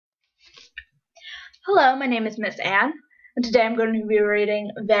Hello, my name is Miss Anne, and today I'm going to be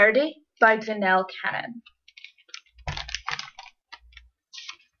reading Verdi by Janell.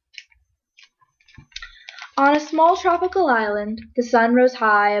 On a small tropical island, the sun rose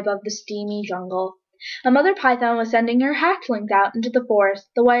high above the steamy jungle. A mother python was sending her hatchlings out into the forest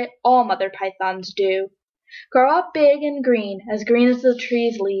the way all mother pythons do. Grow up big and green as the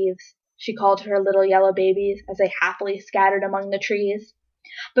tree's leaves, she called to her little yellow babies as they happily scattered among the trees.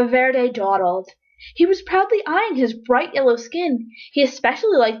 But Verdi dawdled. He was proudly eyeing his bright yellow skin. He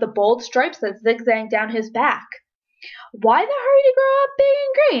especially liked the bold stripes that zigzagged down his back. Why the hurry to grow up big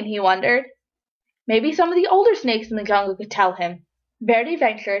and green, he wondered. Maybe some of the older snakes in the jungle could tell him. Verdi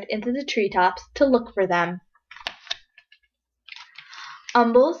ventured into the treetops to look for them.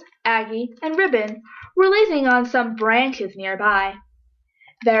 Umbles, Aggie, and Ribbon were lazing on some branches nearby.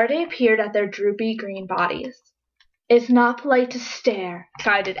 Verdi peered at their droopy green bodies. "It's not polite to stare,"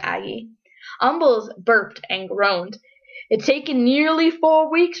 chided Aggie. Umbles burped and groaned. "It's taken nearly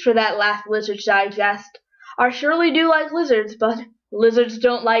 4 weeks for that last lizard to digest. I surely do like lizards, but lizards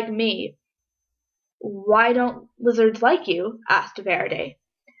don't like me." "Why don't lizards like you?" asked Verdi.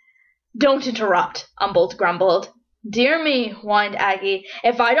 "Don't interrupt," Umbles grumbled. "Dear me," whined Aggie,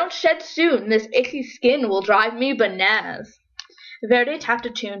 "if I don't shed soon, this itchy skin will drive me bananas." Verdi tapped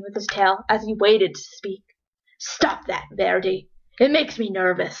a tune with his tail as he waited to speak. "Stop that, Verdi. It makes me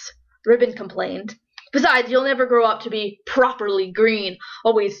nervous," Ribbon complained. "Besides, you'll never grow up to be properly green,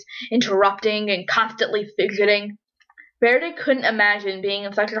 always interrupting and constantly fidgeting." Verdi couldn't imagine being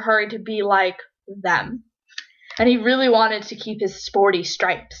in such a hurry to be like them, and he really wanted to keep his sporty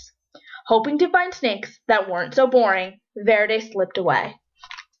stripes. Hoping to find snakes that weren't so boring, Verdi slipped away.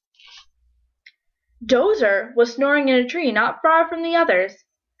 Dozer was snoring in a tree not far from the others.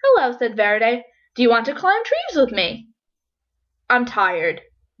 "Hello," said Verdi. "Do you want to climb trees with me?" "I'm tired,"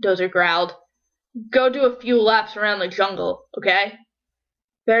 Dozer growled. "Go do a few laps around the jungle, okay?"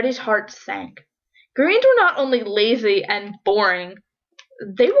 Verdi's heart sank. Greens were not only lazy and boring,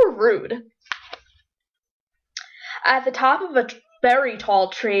 they were rude. At the top of a very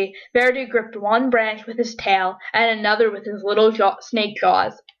tall tree, Verdi gripped one branch with his tail and another with his little snake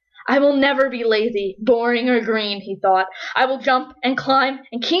jaws. "I will never be lazy, boring, or green," he thought. "I will jump and climb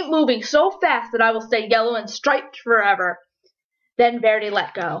and keep moving so fast that I will stay yellow and striped forever." Then Verdi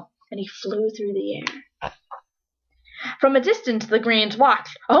let go, and he flew through the air. From a distance the greens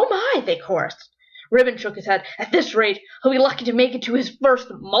watched. "Oh my!" they chorused. Ribbon shook his head. "At this rate, he'll be lucky to make it to his first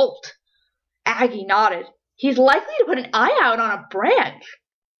molt." Aggie nodded. "He's likely to put an eye out on a branch."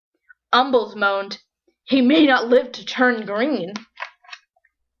 Umbles moaned. "He may not live to turn green."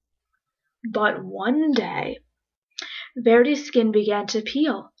 But one day, Verdi's skin began to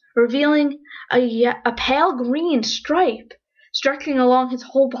peel, revealing a pale green stripe stretching along his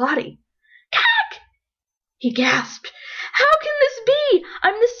whole body. "Cack!" he gasped. "How can this be?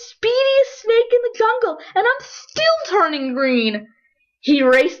 I'm the speediest snake in the jungle, and I'm still turning green." He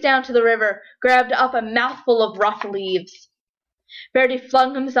raced down to the river, grabbed up a mouthful of rough leaves. Verdi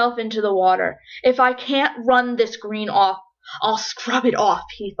flung himself into the water. "If I can't run this green off, I'll scrub it off,"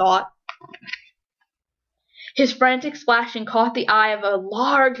 he thought. His frantic splashing caught the eye of a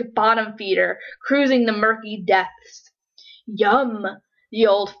large bottom feeder cruising the murky depths. "Yum," the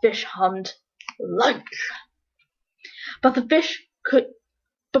old fish hummed. "Lunch." But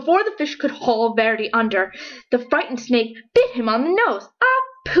before the fish could haul Verdi under, the frightened snake bit him on the nose. "Ah,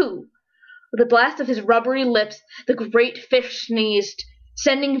 pooh!" With a blast of his rubbery lips, the great fish sneezed,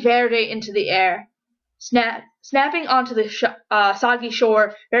 sending Verdi into the air. Snapping onto the soggy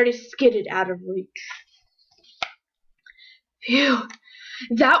shore, Verdi skidded out of reach. "Phew,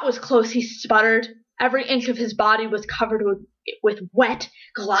 that was close," he sputtered. Every inch of his body was covered with wet,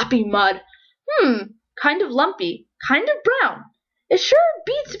 gloppy mud. Kind of lumpy, kind of brown. It sure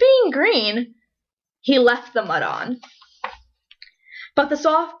beats being green." He left the mud on. But the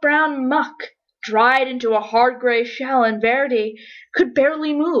soft brown muck dried into a hard gray shell, and Verdi could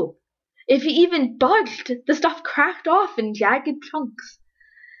barely move. If he even budged, the stuff cracked off in jagged chunks.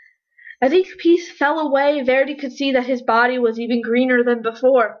 As each piece fell away, Verdi could see that his body was even greener than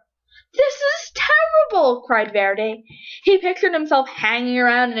before. "This is terrible!" cried Verdi. He pictured himself hanging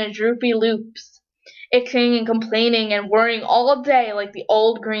around in a droopy loops, itching and complaining and worrying all day like the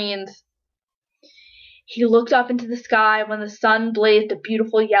old greens. He looked up into the sky when the sun blazed a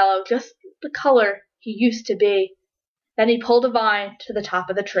beautiful yellow, just the color he used to be. Then he pulled a vine to the top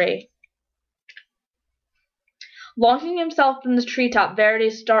of the tree. Launching himself from the treetop, Verdi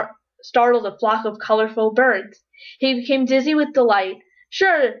startled a flock of colorful birds. He became dizzy with delight.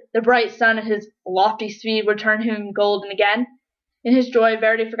 Sure, the bright sun and his lofty speed would turn him golden again. In his joy,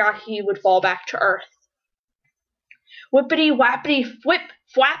 Verdi forgot he would fall back to earth. Whippity whappity whip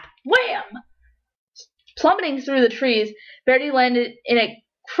flap wham! Plummeting through the trees, Verdi landed in a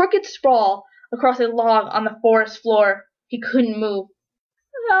crooked sprawl across a log on the forest floor. He couldn't move.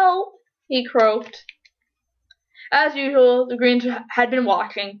 "Help!" he croaked. As usual, the Greens had been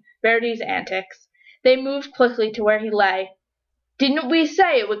watching Verdi's antics. They moved quickly to where he lay. "Didn't we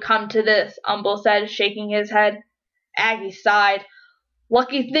say it would come to this?" Umbel said, shaking his head. Aggie sighed.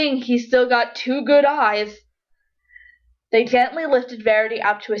 "Lucky thing he's still got 2 good eyes." They gently lifted Verdi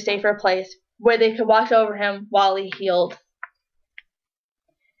up to a safer place, where they could watch over him while he healed.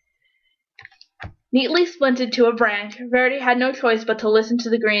 Neatly splinted to a branch, Verdi had no choice but to listen to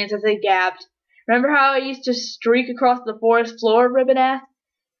the Greens as they gabbed. "Remember how I used to streak across the forest floor?" Ribbon asked.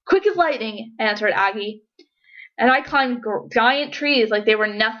 "Quick as lightning," answered Aggie. "And I climbed giant trees like they were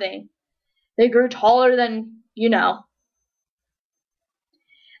nothing. They grew taller than, you know."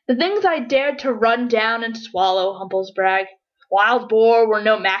 "The things I dared to run down and swallow," Humbles bragged. "Wild boar were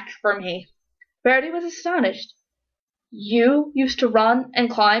no match for me." Verdi was astonished. "You used to run and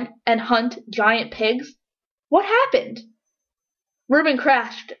climb and hunt giant pigs? What happened?" "Reuben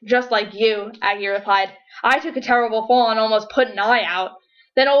crashed, just like you," Aggie replied. "I took a terrible fall and almost put an eye out.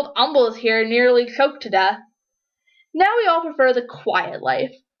 Then old Umbles here nearly choked to death. Now we all prefer the quiet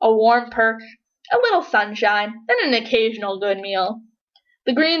life, a warm perch, a little sunshine, and an occasional good meal."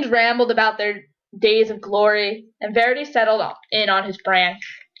 The Greens rambled about their days of glory, and Verdi settled in on his branch.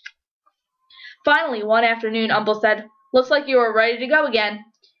 Finally, one afternoon, Umble said, "Looks like you are ready to go again."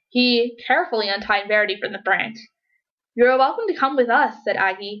 He carefully untied Verdi from the branch. "You're welcome to come with us," said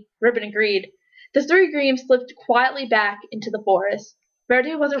Aggie. Ribbon agreed. The 3 Greens slipped quietly back into the forest.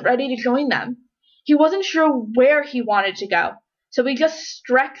 Verdi wasn't ready to join them. He wasn't sure where he wanted to go, so he just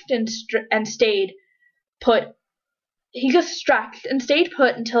stretched and stayed put. He just stretched and stayed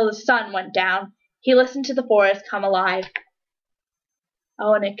put until the sun went down. He listened to the forest come alive.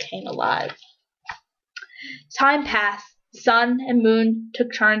 Oh, and it came alive. Time passed. Sun and moon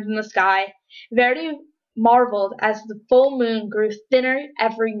took turns in the sky. Verdi marveled as the full moon grew thinner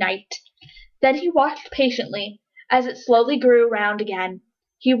every night. Then he watched patiently as it slowly grew round again.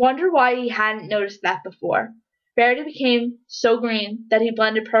 He wondered why he hadn't noticed that before. Verdi became so green that he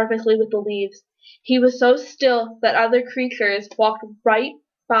blended perfectly with the leaves. He was so still that other creatures walked right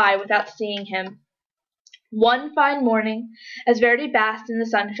by without seeing him. One fine morning, as Verdi basked in the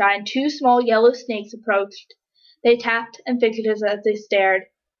sunshine, 2 small yellow snakes approached. They tapped and fidgeted as they stared.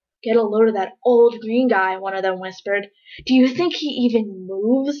 "Get a load of that old green guy," one of them whispered. "Do you think he even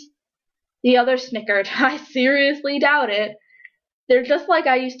moves?" The other snickered. "I seriously doubt it." "They're just like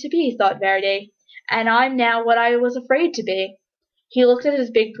I used to be," thought Verdi, "and I'm now what I was afraid to be." He looked at his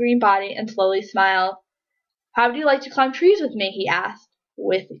big green body and slowly smiled. "How would you like to climb trees with me?" he asked.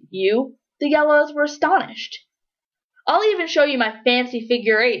 "With you?" The yellows were astonished. "I'll even show you my fancy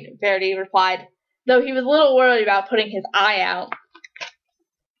figure 8, Verdi replied, though he was a little worried about putting his eye out.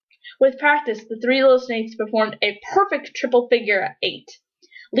 With practice, the 3 little snakes performed a perfect triple figure 8.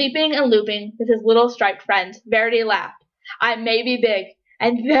 Leaping and looping with his little striped friends, Verdi laughed. "I may be big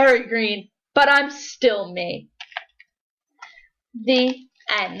and very green, but I'm still me." The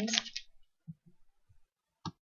end.